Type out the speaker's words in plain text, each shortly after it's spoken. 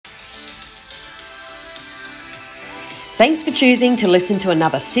Thanks for choosing to listen to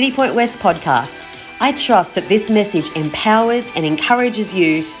another City Point West podcast. I trust that this message empowers and encourages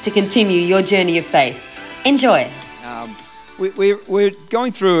you to continue your journey of faith. Enjoy. We're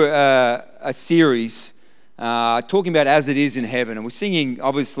going through a series talking about as it is in heaven. And we're singing,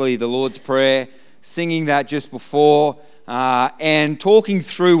 obviously, the Lord's Prayer, singing that just before, and talking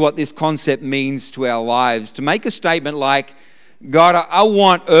through what this concept means to our lives. To make a statement like, God, I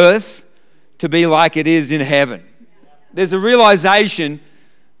want earth to be like it is in heaven. There's a realization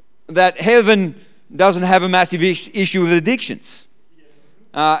that heaven doesn't have a massive issue with addictions.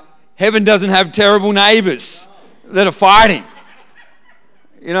 Heaven doesn't have terrible neighbors that are fighting.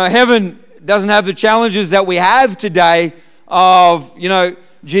 You know, heaven doesn't have the challenges that we have today of,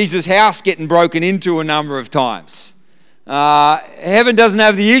 Jesus' house getting broken into a number of times. Heaven doesn't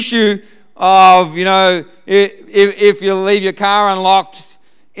have the issue of, if you leave your car unlocked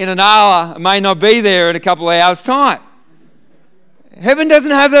in an hour, it may not be there in a couple of hours' time. Heaven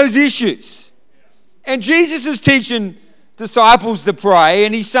doesn't have those issues. And Jesus is teaching disciples to pray,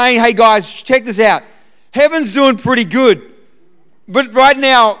 and he's saying, hey guys, check this out. Heaven's doing pretty good, but right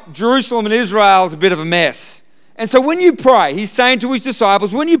now, Jerusalem and Israel is a bit of a mess. And so when you pray, he's saying to his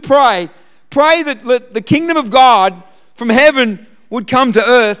disciples, when you pray that the kingdom of God from heaven would come to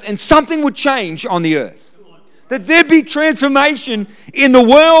earth and something would change on the earth. That there'd be transformation in the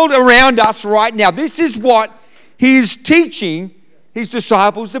world around us right now. This is what he's teaching his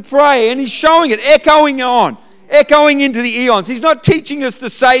disciples to pray, and he's showing it, echoing into the eons. He's not teaching us to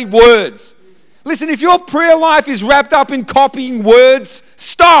say words. Listen, if your prayer life is wrapped up in copying words,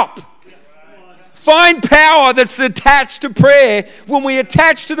 stop. Find power that's attached to prayer when we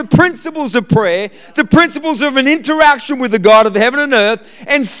attach to the principles of prayer, the principles of an interaction with the God of heaven and earth,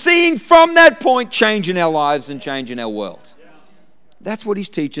 and seeing from that point change in our lives and change in our world. That's what he's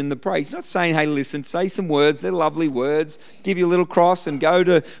teaching the prayer. He's not saying, hey, listen, say some words. They're lovely words. Give you a little cross and go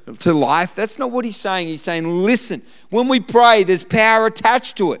to life. That's not what he's saying. He's saying, listen, when we pray, there's power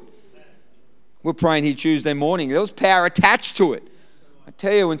attached to it. We're praying here Tuesday morning. There was power attached to it. I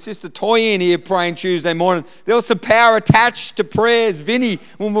tell you, when Sister Toyin here praying Tuesday morning, there was some power attached to prayers. Vinny,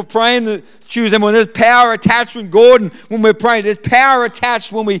 when we're praying the Tuesday morning, there's power attached. When Gordon, when we're praying, there's power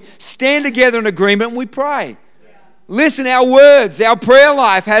attached when we stand together in agreement and we pray. Listen, our words, our prayer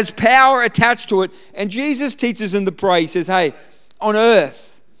life has power attached to it. And Jesus teaches in the prayer, he says, hey, on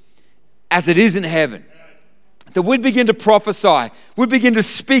earth, as it is in heaven, that we'd begin to prophesy, we'd begin to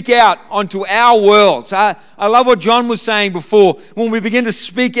speak out onto our worlds. I love what John was saying before, when we begin to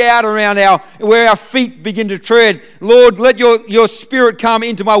speak out around where our feet begin to tread. Lord, let your spirit come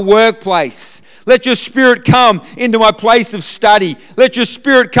into my workplace. Let your spirit come into my place of study. Let your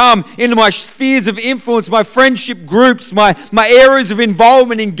spirit come into my spheres of influence, my friendship groups, my areas of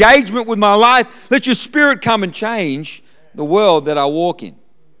involvement, engagement with my life. Let your spirit come and change the world that I walk in.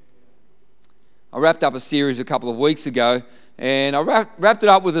 I wrapped up a series a couple of weeks ago, and I wrapped it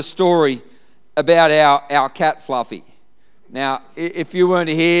up with a story about our cat Fluffy. Now, if you weren't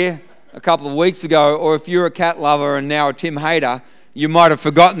here a couple of weeks ago, or if you're a cat lover and now a Tim hater, you might have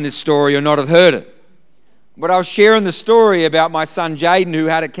forgotten this story or not have heard it. But I was sharing the story about my son Jaden, who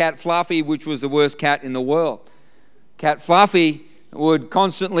had a cat Fluffy, which was the worst cat in the world. Cat Fluffy would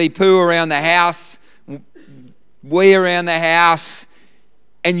constantly poo around the house, wee around the house,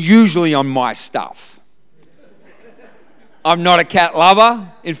 and usually on my stuff. I'm not a cat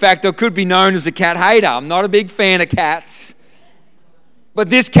lover. In fact, I could be known as a cat hater. I'm not a big fan of cats.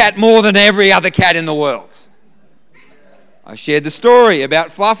 But this cat more than every other cat in the world. I shared the story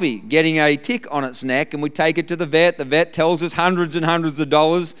about Fluffy getting a tick on its neck, and we take it to the vet. The vet tells us hundreds and hundreds of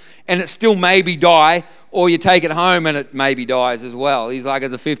dollars, and it still maybe die, or you take it home and it maybe dies as well. He's like,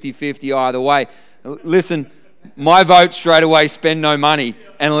 it's a 50-50 either way. Listen, my vote straight away, spend no money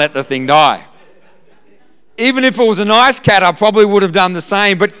and let the thing die. Even if it was a nice cat, I probably would have done the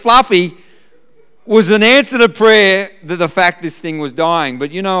same. But Fluffy was an answer to prayer that the fact this thing was dying.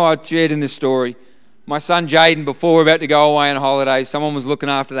 But I shared in this story, my son Jaden, before we were about to go away on holidays, someone was looking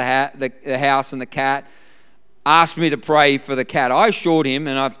after the house and the cat, asked me to pray for the cat. I assured him,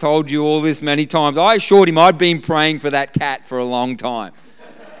 and I've told you all this many times, I assured him I'd been praying for that cat for a long time.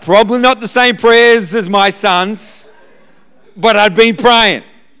 Probably not the same prayers as my sons, but I'd been praying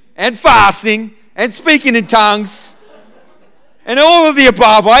and fasting and speaking in tongues and all of the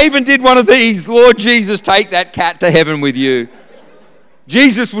above. I even did one of these, Lord Jesus, take that cat to heaven with you.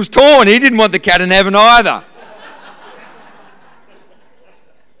 Jesus was torn. He didn't want the cat in heaven either.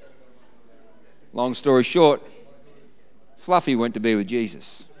 Long story short, Fluffy went to be with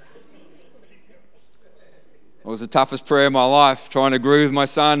Jesus. It was the toughest prayer of my life, trying to agree with my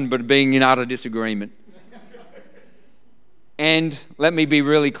son, but being in utter disagreement. And let me be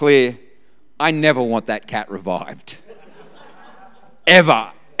really clear, I never want that cat revived.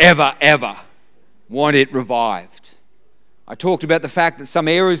 Ever, ever, ever want it revived. I talked about the fact that some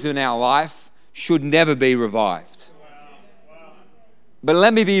areas in our life should never be revived. But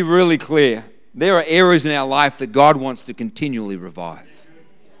let me be really clear. There are areas in our life that God wants to continually revive.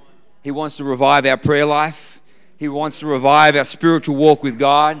 He wants to revive our prayer life. He wants to revive our spiritual walk with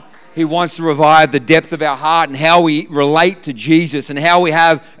God. He wants to revive the depth of our heart and how we relate to Jesus and how we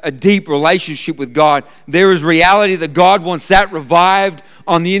have a deep relationship with God. There is reality that God wants that revived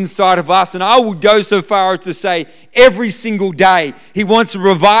on the inside of us. And I would go so far as to say every single day, He wants to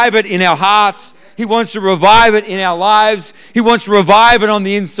revive it in our hearts. He wants to revive it in our lives. He wants to revive it on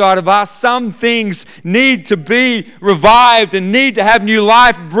the inside of us. Some things need to be revived and need to have new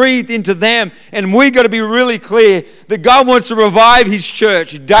life breathed into them. And we've got to be really clear that God wants to revive His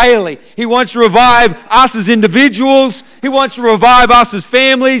church daily. He wants to revive us as individuals. He wants to revive us as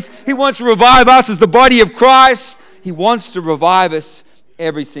families. He wants to revive us as the body of Christ. He wants to revive us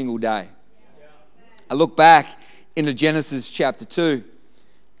every single day. I look back into Genesis chapter 2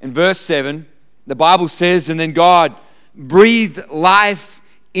 and verse 7. The Bible says, and then God breathed life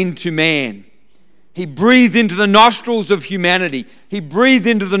into man. He breathed into the nostrils of humanity. He breathed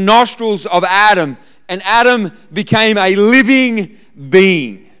into the nostrils of Adam, and Adam became a living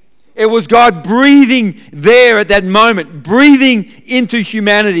being. It was God breathing there at that moment, breathing into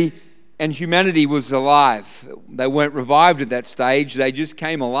humanity, and humanity was alive. They weren't revived at that stage. They just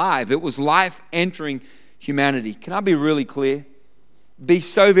came alive. It was life entering humanity. Can I be really clear? Be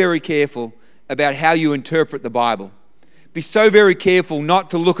so very careful about how you interpret the Bible. Be so very careful not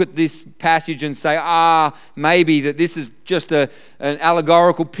to look at this passage and say, maybe that this is just an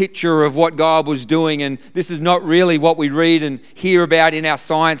allegorical picture of what God was doing, and this is not really what we read and hear about in our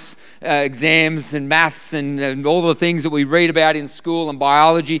science exams and maths and all the things that we read about in school and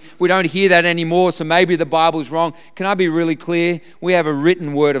biology. We don't hear that anymore, so maybe the Bible's wrong. Can I be really clear? We have a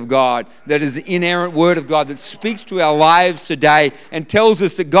written word of God that is the inerrant word of God that speaks to our lives today and tells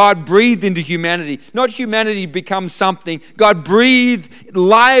us that God breathed into humanity. Not humanity becomes something. God breathed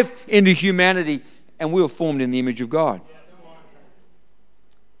life into humanity, and we were formed in the image of God.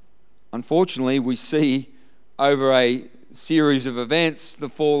 Unfortunately, we see over a series of events the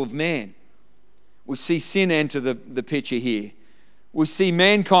fall of man. We see sin enter the picture here. We see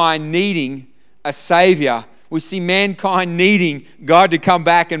mankind needing a Savior. We see mankind needing God to come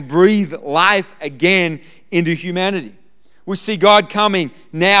back and breathe life again into humanity. We see God coming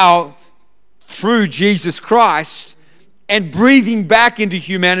now through Jesus Christ and breathing back into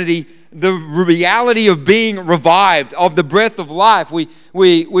humanity the reality of being revived, of the breath of life. We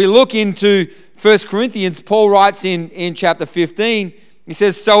look into 1 Corinthians. Paul writes in chapter 15, he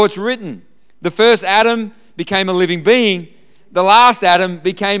says, so it's written, the first Adam became a living being, the last Adam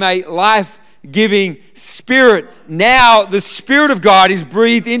became a life-giving spirit. Now the Spirit of God is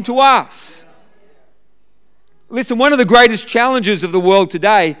breathed into us. Listen, one of the greatest challenges of the world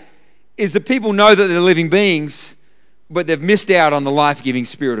today is that people know that they're living beings, but they've missed out on the life-giving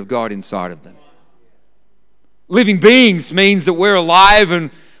Spirit of God inside of them. Living beings means that we're alive and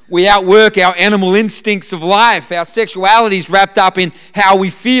we outwork our animal instincts of life. Our sexuality is wrapped up in how we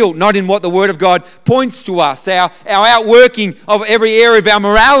feel, not in what the Word of God points to us. Our outworking of every area of our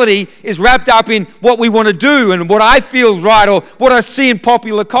morality is wrapped up in what we want to do and what I feel right or what I see in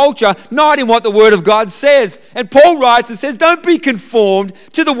popular culture, not in what the Word of God says. And Paul writes and says, don't be conformed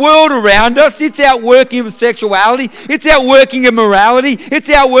to the world around us. It's outworking of sexuality. It's outworking of morality. It's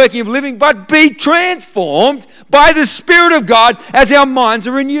outworking of living. But be transformed by the Spirit of God as our minds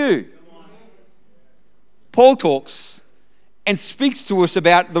are renewed. Paul talks and speaks to us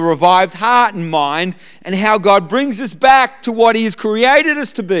about the revived heart and mind and how God brings us back to what He has created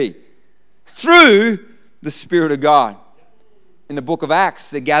us to be through the Spirit of God. In the book of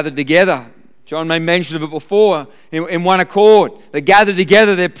Acts, they gathered together. John made mention of it before, in one accord. They gathered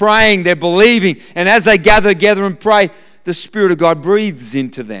together, they're praying, they're believing, and as they gather together and pray, the Spirit of God breathes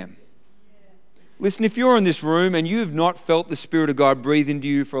into them. Listen, if you're in this room and you have not felt the Spirit of God breathe into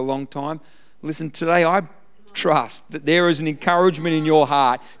you for a long time, listen, today I trust that there is an encouragement in your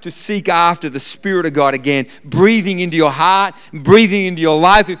heart to seek after the Spirit of God again, breathing into your heart, breathing into your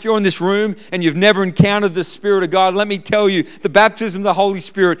life. If you're in this room and you've never encountered the Spirit of God, let me tell you, the baptism of the Holy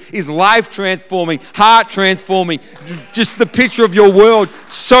Spirit is life transforming, heart transforming, just the picture of your world,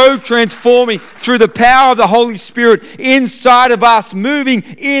 so transforming through the power of the Holy Spirit inside of us, moving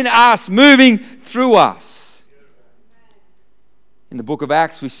in us, moving through us. In the book of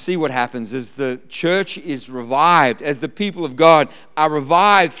Acts, we see what happens as the church is revived, as the people of God are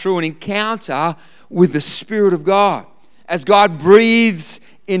revived through an encounter with the Spirit of God. as God breathes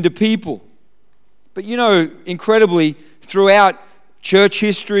into people. But incredibly, throughout church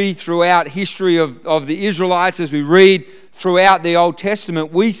history, throughout history of the Israelites, as we read throughout the Old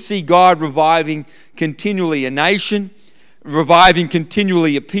Testament, we see God reviving continually a nation, reviving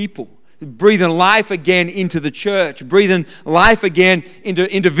continually a people, breathing life again into the church, breathing life again into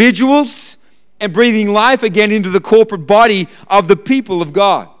individuals, and breathing life again into the corporate body of the people of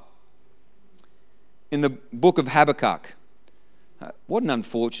God. In the book of Habakkuk, what an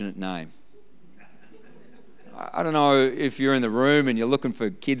unfortunate name. I don't know if you're in the room and you're looking for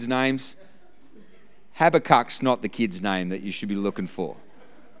kids' names. Habakkuk's not the kid's name that you should be looking for.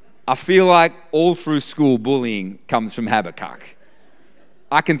 I feel like all through school bullying comes from Habakkuk.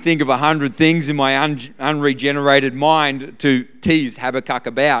 I can think of 100 things in my unregenerated mind to tease Habakkuk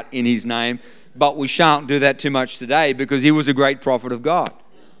about in his name, but we shan't do that too much today because he was a great prophet of God.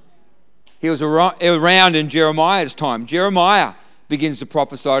 He was around in Jeremiah's time. Jeremiah begins to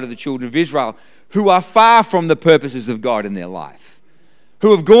prophesy to the children of Israel who are far from the purposes of God in their life,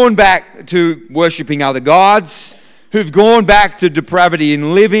 who have gone back to worshipping other gods, who've gone back to depravity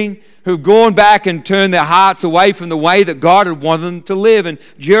in living, who've gone back and turned their hearts away from the way that God had wanted them to live. And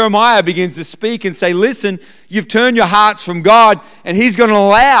Jeremiah begins to speak and say, listen, you've turned your hearts from God, and He's going to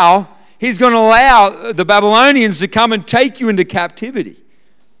allow the Babylonians to come and take you into captivity.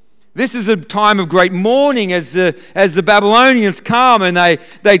 This is a time of great mourning as the Babylonians come and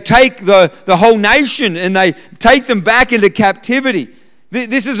they take the whole nation and they take them back into captivity.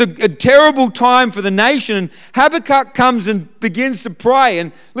 This is a terrible time for the nation. And Habakkuk comes and begins to pray.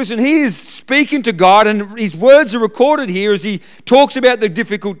 And listen, he is speaking to God, and his words are recorded here as he talks about the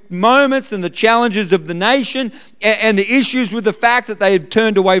difficult moments and the challenges of the nation and the issues with the fact that they had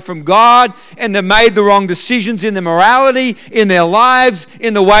turned away from God and they made the wrong decisions in their morality, in their lives,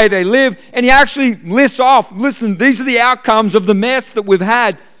 in the way they live. And he actually lists off, listen, these are the outcomes of the mess that we've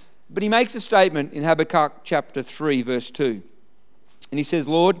had. But he makes a statement in Habakkuk chapter 3, verse 2. And he says,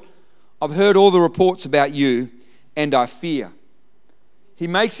 Lord, I've heard all the reports about you, and I fear. He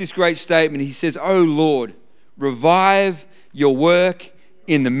makes this great statement. He says, oh Lord, revive your work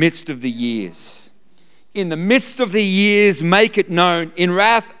in the midst of the years. In the midst of the years, make it known. In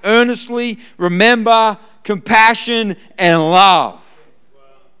wrath, earnestly remember compassion and love.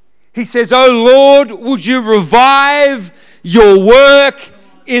 He says, oh Lord, would you revive your work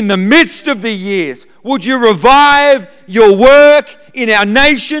in the midst of the years? Would you revive your work in our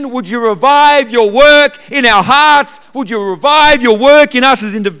nation? Would you revive your work in our hearts? Would you revive your work in us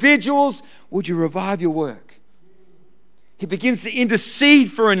as individuals? Would you revive your work? He begins to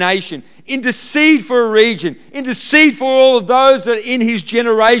intercede for a nation, intercede for a region, intercede for all of those that are in his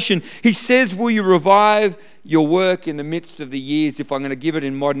generation. He says, will you revive your work in the midst of the years? If I'm going to give it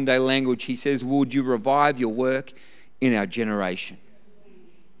in modern day language, he says, would you revive your work in our generation?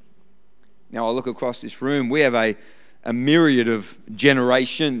 Now I look across this room, we have a myriad of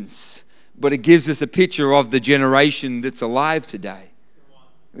generations, but it gives us a picture of the generation that's alive today.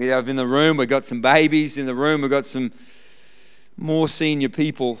 We have in the room, we've got some babies in the room, we've got some more senior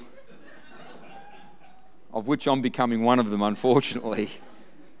people, of which I'm becoming one of them, unfortunately.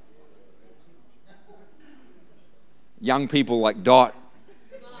 Young people like Dot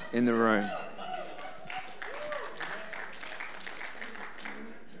in the room.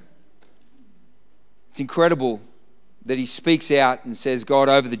 It's incredible that he speaks out and says, God,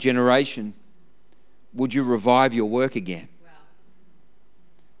 over the generation, would you revive your work again? Wow.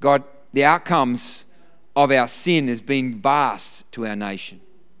 God, the outcomes of our sin has been vast to our nation.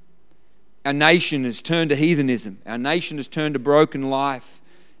 Our nation has turned to heathenism. Our nation has turned to broken life.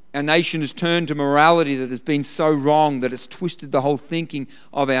 Our nation has turned to morality that has been so wrong that it's twisted the whole thinking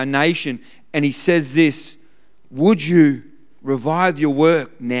of our nation. And he says this, would you revive your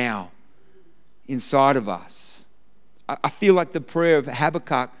work now inside of us? I feel like the prayer of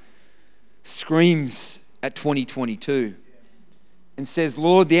Habakkuk screams at 2022 and says,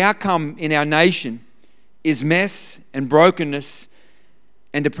 Lord, the outcome in our nation is mess and brokenness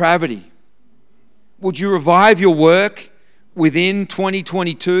and depravity. Would you revive your work within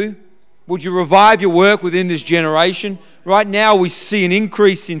 2022? Would you revive your work within this generation? Right now we see an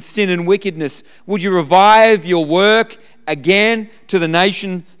increase in sin and wickedness. Would you revive your work again to the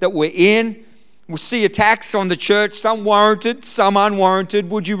nation that we're in? We see attacks on the church, some warranted, some unwarranted.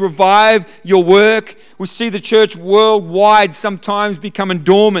 Would you revive your work? We see the church worldwide sometimes becoming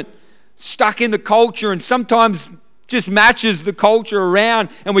dormant, stuck in the culture, and sometimes just matches the culture around,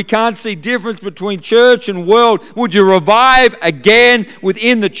 and we can't see difference between church and world. Would you revive again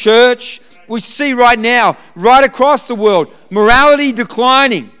within the church? We see right now, right across the world, morality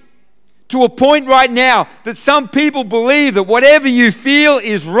declining to a point right now that some people believe that whatever you feel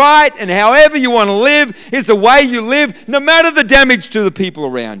is right and however you want to live is the way you live, no matter the damage to the people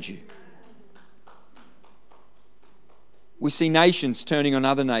around you. We see nations turning on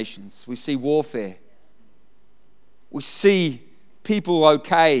other nations. We see warfare. We see people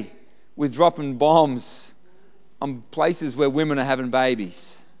okay with dropping bombs on places where women are having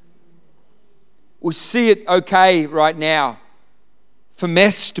babies. We see it okay right now for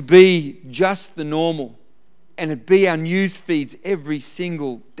mess to be just the normal and it be our news feeds every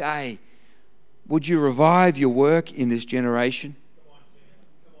single day. Would you revive your work in this generation?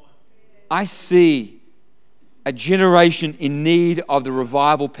 I see a generation in need of the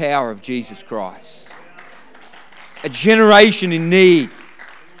revival power of Jesus Christ. A generation in need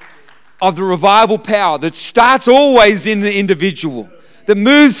of the revival power that starts always in the individual, that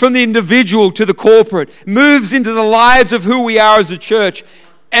moves from the individual to the corporate, moves into the lives of who we are as a church,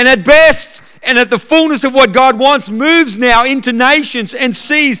 and at best, and at the fullness of what God wants, moves now into nations and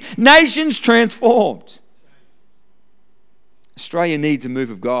sees nations transformed. Australia needs a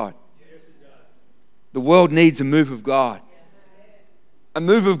move of God. The world needs a move of God. A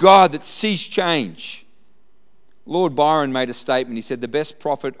move of God that sees change. Lord Byron made a statement. He said, the best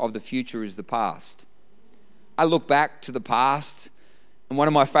prophet of the future is the past. I look back to the past, and one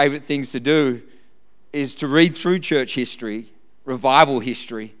of my favorite things to do is to read through church history, revival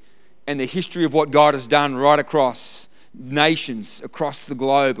history, and the history of what God has done right across nations, across the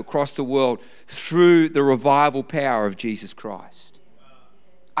globe, across the world, through the revival power of Jesus Christ.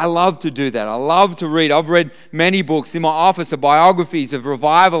 I love to do that. I love to read. I've read many books in my office of biographies of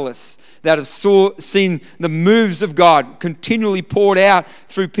revivalists that have seen the moves of God continually poured out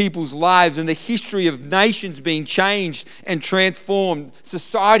through people's lives and the history of nations being changed and transformed,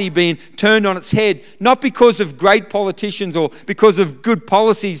 society being turned on its head, not because of great politicians or because of good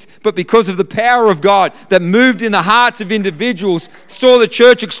policies, but because of the power of God that moved in the hearts of individuals, saw the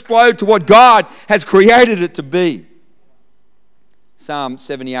church explode to what God has created it to be. Psalm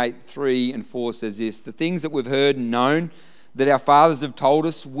 78, 3 and 4 says this, the things that we've heard and known that our fathers have told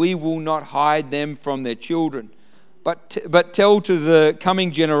us, we will not hide them from their children, but tell to the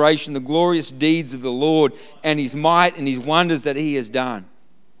coming generation the glorious deeds of the Lord and his might and his wonders that he has done.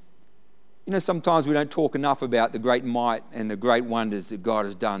 You know, sometimes we don't talk enough about the great might and the great wonders that God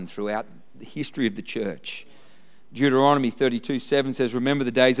has done throughout the history of the church. Deuteronomy 32:7 says, remember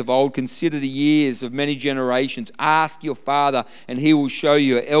the days of old, consider the years of many generations. Ask your father and he will show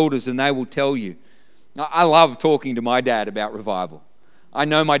you, your elders and they will tell you. I love talking to my dad about revival. I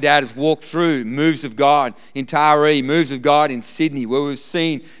know my dad has walked through moves of God in Taree, moves of God in Sydney, where we've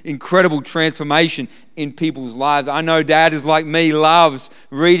seen incredible transformation in people's lives. I know dad is like me, loves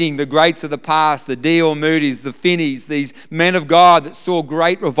reading the greats of the past, the D.L. Moody's, the Finneys, these men of God that saw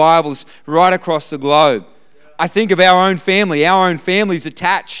great revivals right across the globe. I think of our own family. Our own family's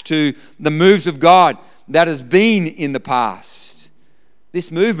attached to the moves of God that has been in the past.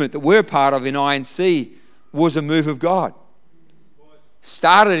 This movement that we're part of in INC was a move of God.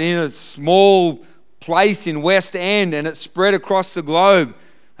 Started in a small place in West End and it spread across the globe.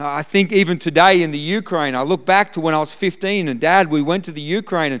 I think even today in the Ukraine, I look back to when I was 15 and Dad, we went to the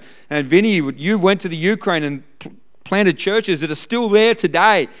Ukraine and Vinny, you went to the Ukraine and planted churches that are still there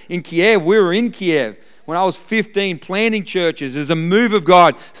today in Kiev. We were in Kiev when I was 15, planting churches as a move of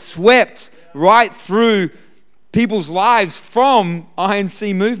God swept right through people's lives from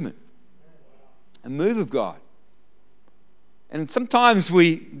INC movement. A move of God. And sometimes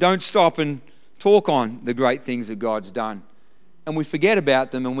we don't stop and talk on the great things that God's done. And we forget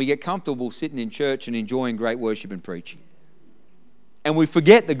about them and we get comfortable sitting in church and enjoying great worship and preaching. And we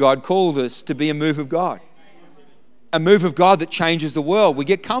forget that God called us to be a move of God. A move of God that changes the world. We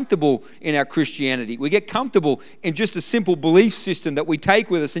get comfortable in our Christianity. We get comfortable in just a simple belief system that we take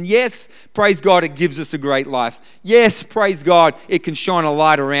with us. And yes, praise God, it gives us a great life. Yes, praise God, it can shine a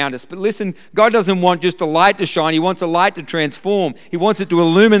light around us. But listen, God doesn't want just a light to shine. He wants a light to transform. He wants it to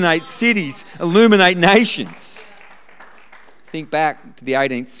illuminate cities, illuminate nations. Think back to the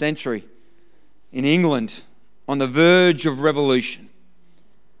 18th century in England on the verge of revolution.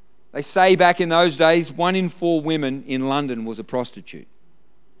 They say back in those days, 1 in 4 women in London was a prostitute.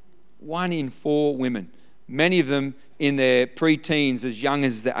 1 in 4 women. Many of them in their pre-teens, as young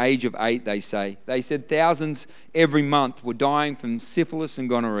as the age of 8, they say. They said thousands every month were dying from syphilis and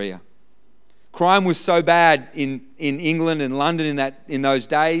gonorrhea. Crime was so bad in England and London in those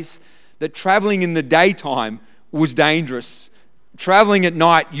days that travelling in the daytime was dangerous. Travelling at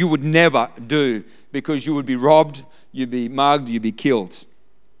night you would never do because you would be robbed, you'd be mugged, you'd be killed.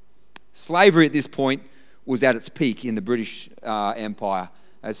 Slavery at this point was at its peak in the British Empire.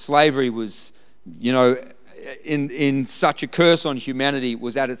 as slavery was, in such a curse on humanity,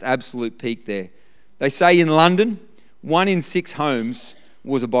 was at its absolute peak there. They say in London, 1 in 6 homes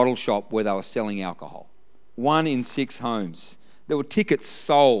was a bottle shop where they were selling alcohol. 1 in 6 homes. There were tickets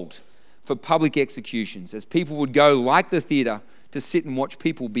sold for public executions as people would go, like the theatre, to sit and watch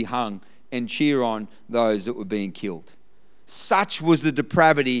people be hung and cheer on those that were being killed. Such was the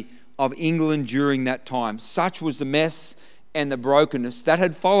depravity of England during that time. Such was the mess and the brokenness that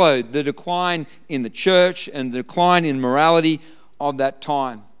had followed the decline in the church and the decline in morality of that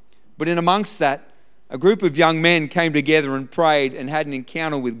time. But in amongst that, a group of young men came together and prayed and had an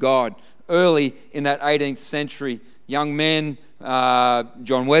encounter with God early in that 18th century. Young men,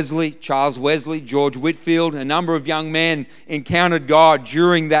 John Wesley, Charles Wesley, George Whitefield, a number of young men encountered God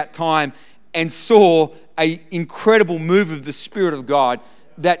during that time and saw an incredible move of the Spirit of God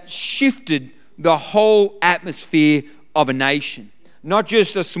that shifted the whole atmosphere of a nation. Not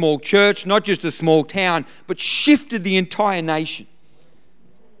just a small church, not just a small town, but shifted the entire nation.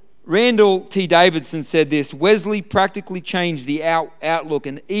 Randall T. Davidson said this: Wesley practically changed the outlook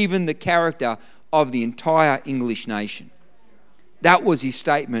and even the character of the entire English nation. That was his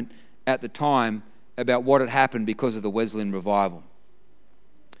statement at the time about what had happened because of the Wesleyan revival.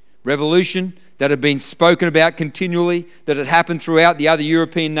 Revolution that had been spoken about continually, that had happened throughout the other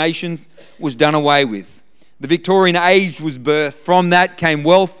European nations, was done away with. The Victorian age was birthed. From that came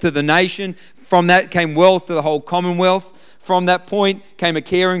wealth to the nation. From that came wealth to the whole Commonwealth. From that point came a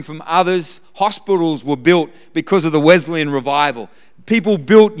caring from others. Hospitals were built because of the Wesleyan revival. People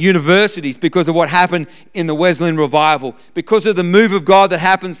built universities because of what happened in the Wesleyan revival. Because of the move of God that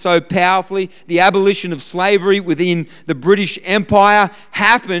happened so powerfully, the abolition of slavery within the British Empire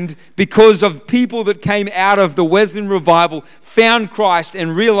happened because of people that came out of the Wesleyan revival, found Christ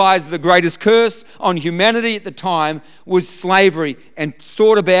and realized the greatest curse on humanity at the time was slavery, and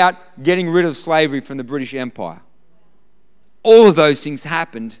sought about getting rid of slavery from the British Empire. All of those things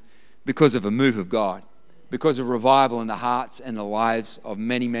happened because of a move of God, because of revival in the hearts and the lives of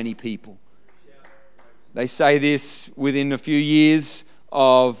many, many people. They say this: within a few years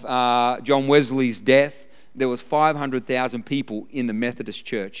of John Wesley's death, there was 500,000 people in the Methodist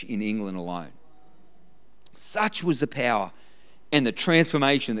Church in England alone. Such was the power and the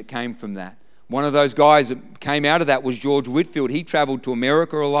transformation that came from that. One of those guys that came out of that was George Whitefield. He travelled to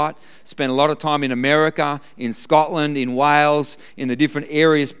America a lot, spent a lot of time in America, in Scotland, in Wales, in the different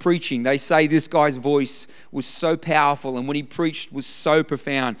areas preaching. They say this guy's voice was so powerful and when he preached was so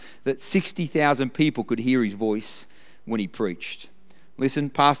profound that 60,000 people could hear his voice when he preached. Listen,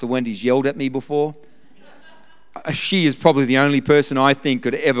 Pastor Wendy's yelled at me before. She is probably the only person I think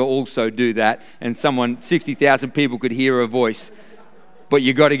could ever also do that, and 60,000 people could hear her voice. But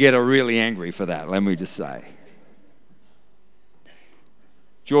you got to get her really angry for that, let me just say.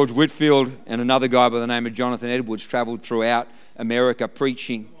 George Whitefield and another guy by the name of Jonathan Edwards travelled throughout America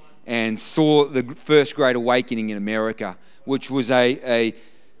preaching and saw the first Great Awakening in America, which was a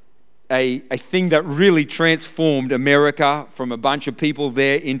thing that really transformed America from a bunch of people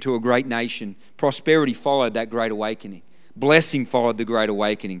there into a great nation. Prosperity followed that Great Awakening. Blessing followed the Great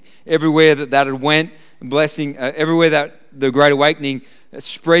Awakening. Everywhere that it went, blessing. Everywhere that the Great Awakening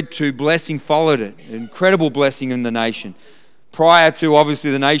spread to, blessing followed it. Incredible blessing in the nation. Prior to,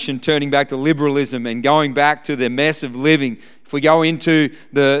 obviously, the nation turning back to liberalism and going back to their mess of living. If we go into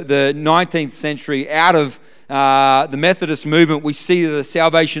the 19th century, out of the Methodist movement, we see the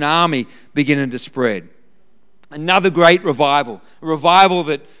Salvation Army beginning to spread. Another great revival. A revival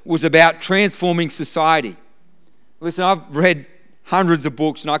that was about transforming society. Listen, I've read hundreds of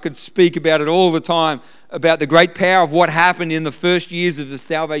books and I could speak about it all the time, about the great power of what happened in the first years of the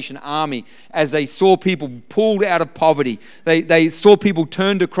Salvation Army as they saw people pulled out of poverty. They saw people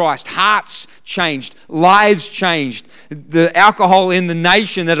turn to Christ. Hearts changed. Lives changed. The alcohol in the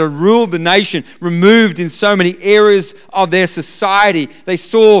nation that had ruled the nation removed in so many areas of their society. They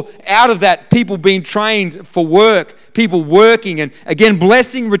saw out of that people being trained for work, people working, and again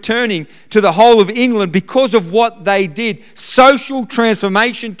blessing returning to the whole of England because of what they did. Social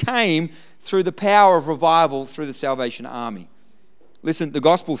transformation came through the power of revival through the Salvation Army. Listen, the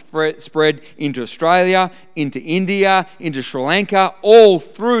gospel spread into Australia, into India, into Sri Lanka, all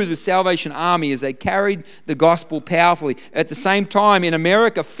through the Salvation Army as they carried the gospel powerfully. At the same time, in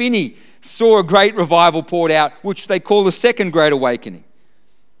America, Finney saw a great revival poured out, which they call the Second Great Awakening.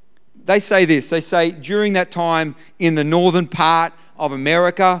 They say this, they say during that time in the northern part of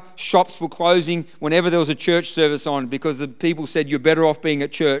America, shops were closing whenever there was a church service on because the people said, you're better off being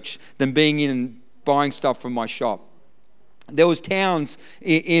at church than being in and buying stuff from my shop. There was towns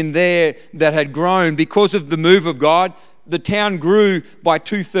in there that had grown because of the move of God. the town grew by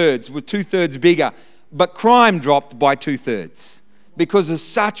 2/3, with 2/3 bigger, but crime dropped by 2/3 because of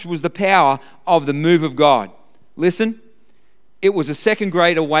such was the power of the move of God. Listen, it was a second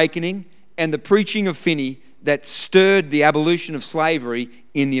great awakening and the preaching of Finney that stirred the abolition of slavery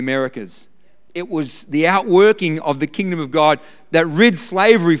in the Americas. It was the outworking of the kingdom of God that rid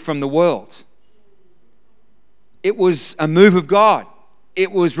slavery from the world. It was a move of God.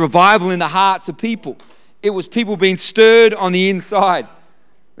 It was revival in the hearts of people. It was people being stirred on the inside.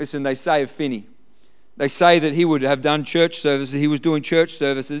 Listen, they say of Finney, they say that he would have done church services, he was doing church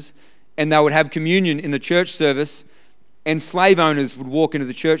services, and they would have communion in the church service, and slave owners would walk into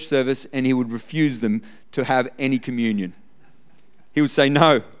the church service and he would refuse them to have any communion. He would say,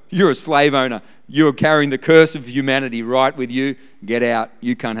 no, you're a slave owner. You're carrying the curse of humanity right with you. Get out.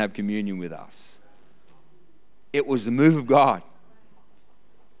 You can't have communion with us. It was the move of God.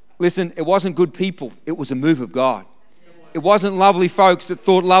 Listen, it wasn't good people. It was a move of God. It wasn't lovely folks that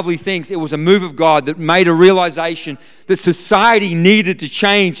thought lovely things. It was a move of God that made a realization that society needed to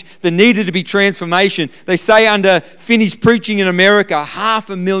change. There needed to be transformation. They say under Finney's preaching in America,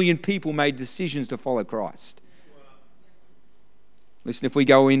 500,000 people made decisions to follow Christ. Listen, if we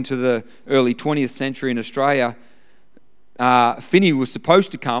go into the early 20th century in Australia, Finney was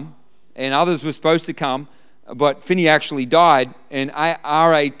supposed to come and others were supposed to come, but Finney actually died, and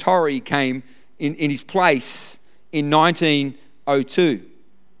R.A. Torrey came in his place in 1902.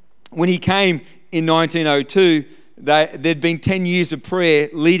 When he came in 1902, there'd been 10 years of prayer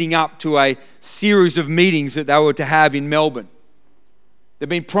leading up to a series of meetings that they were to have in Melbourne. They've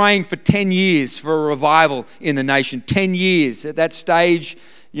been praying for 10 years for a revival in the nation. 10 years. At that stage,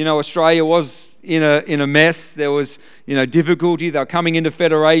 Australia was in a mess. There was, difficulty. They were coming into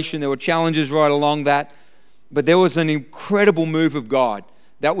federation. There were challenges right along that. But there was an incredible move of God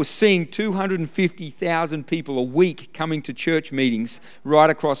that was seeing 250,000 people a week coming to church meetings right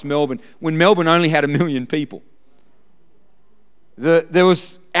across Melbourne, when Melbourne only had 1 million people. There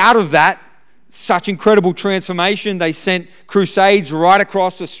was, out of that, such incredible transformation. They sent crusades right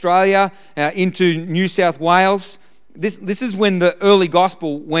across Australia into New South Wales. This is when the early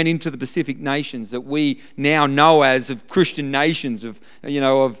gospel went into the Pacific nations that we now know as of Christian nations of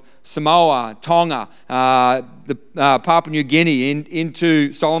Samoa, Tonga, Papua New Guinea,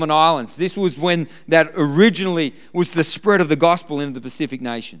 into Solomon Islands. This was when that originally was the spread of the gospel into the Pacific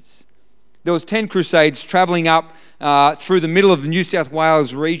nations. There was 10 crusades travelling up through the middle of the New South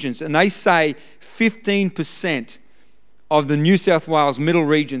Wales regions, and they say 15% of the New South Wales middle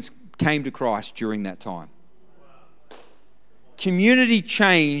regions came to Christ during that time. Community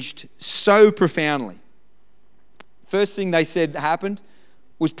changed so profoundly. First thing they said happened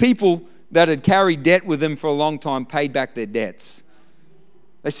was people that had carried debt with them for a long time paid back their debts.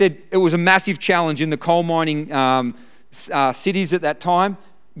 They said it was a massive challenge in the coal mining cities at that time,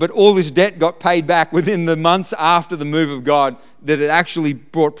 but all this debt got paid back within the months after the move of God, that it actually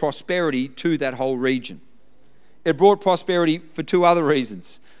brought prosperity to that whole region. It brought prosperity for two other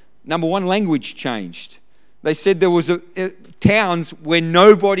reasons. Number one, language changed. They said there was towns where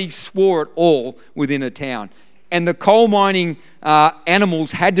nobody swore at all within a town. And the coal mining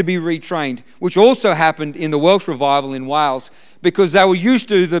animals had to be retrained, which also happened in the Welsh revival in Wales, because they were used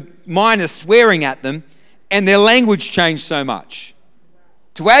to the miners swearing at them, and their language changed so much.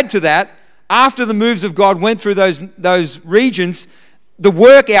 To add to that, after the moves of God went through those regions, the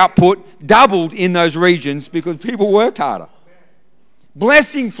work output doubled in those regions because people worked harder.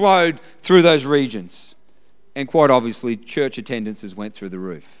 Blessing flowed through those regions. And quite obviously, church attendances went through the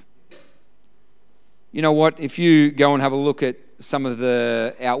roof. You know what? If you go and have a look at some of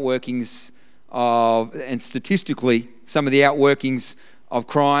the outworkings and statistically, some of the outworkings of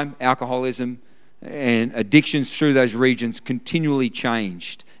crime, alcoholism, and addictions through those regions continually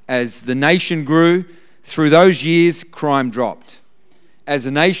changed. As the nation grew, through those years, crime dropped. As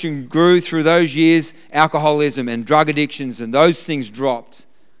the nation grew through those years, alcoholism and drug addictions and those things dropped.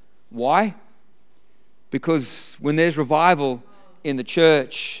 Why? Because when there's revival in the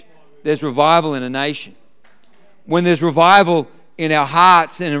church, there's revival in a nation. When there's revival in our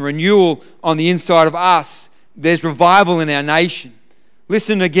hearts and a renewal on the inside of us, there's revival in our nation.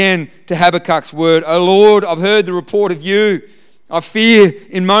 Listen again to Habakkuk's word. O Lord, I've heard the report of you. I fear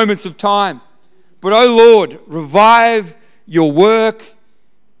in moments of time. But O Lord, revive your work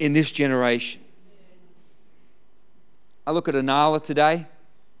in this generation. I look at Anala today.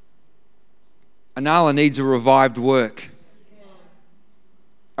 Anala needs a revived work.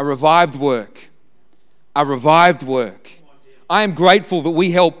 A revived work. A revived work. I am grateful that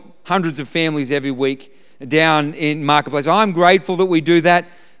we help hundreds of families every week down in Marketplace. I'm grateful that we do that,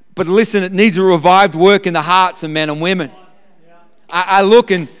 But listen, it needs a revived work in the hearts of men and women. I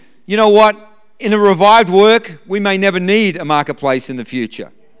look and, you know what? In a revived work, we may never need a marketplace in the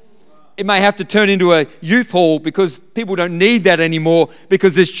future. It may have to turn into a youth hall because people don't need that anymore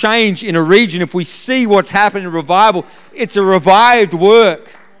because there's change in a region. If we see what's happened in revival, it's a revived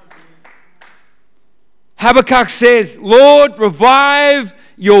work. Habakkuk says, Lord, revive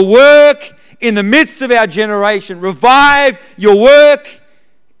your work in the midst of our generation. Revive your work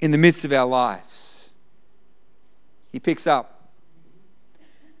in the midst of our lives. He picks up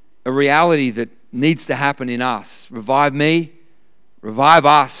a reality that needs to happen in us. Revive me, revive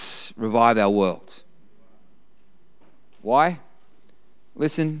us, revive our world. Why?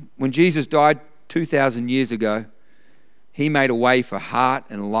 Listen, when Jesus died 2,000 years ago, he made a way for heart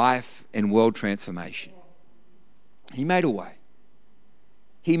and life and world transformation. He made a way.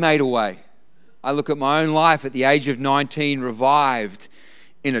 He made a way. I look at my own life at the age of 19, revived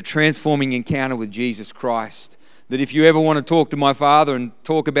in a transforming encounter with Jesus Christ. That if you ever want to talk to my father and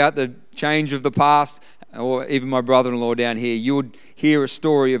talk about the change of the past, or even my brother-in-law down here, you would hear a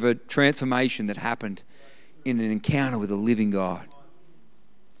story of a transformation that happened in an encounter with a living God.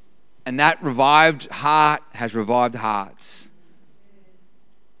 And that revived heart has revived hearts.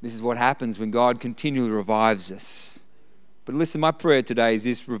 This is what happens when God continually revives us. But listen, my prayer today is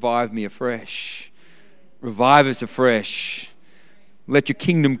this: revive me afresh. Revive us afresh. Let your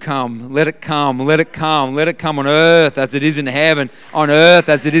kingdom come. Let it come. Let it come. Let it come on earth as it is in heaven. On earth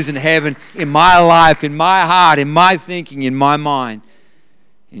as it is in heaven. In my life, in my heart, in my thinking, in my mind.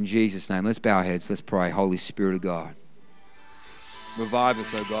 In Jesus' name. Let's bow our heads. Let's pray. Holy Spirit of God, revive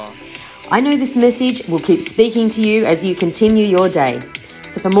us, oh God. I know this message will keep speaking to you as you continue your day.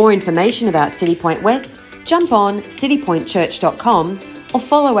 So for more information about City Point West, jump on citypointchurch.com or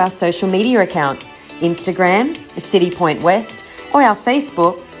follow our social media accounts, Instagram, City Point West, or our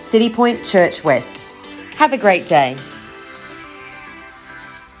Facebook, City Point Church West. Have a great day.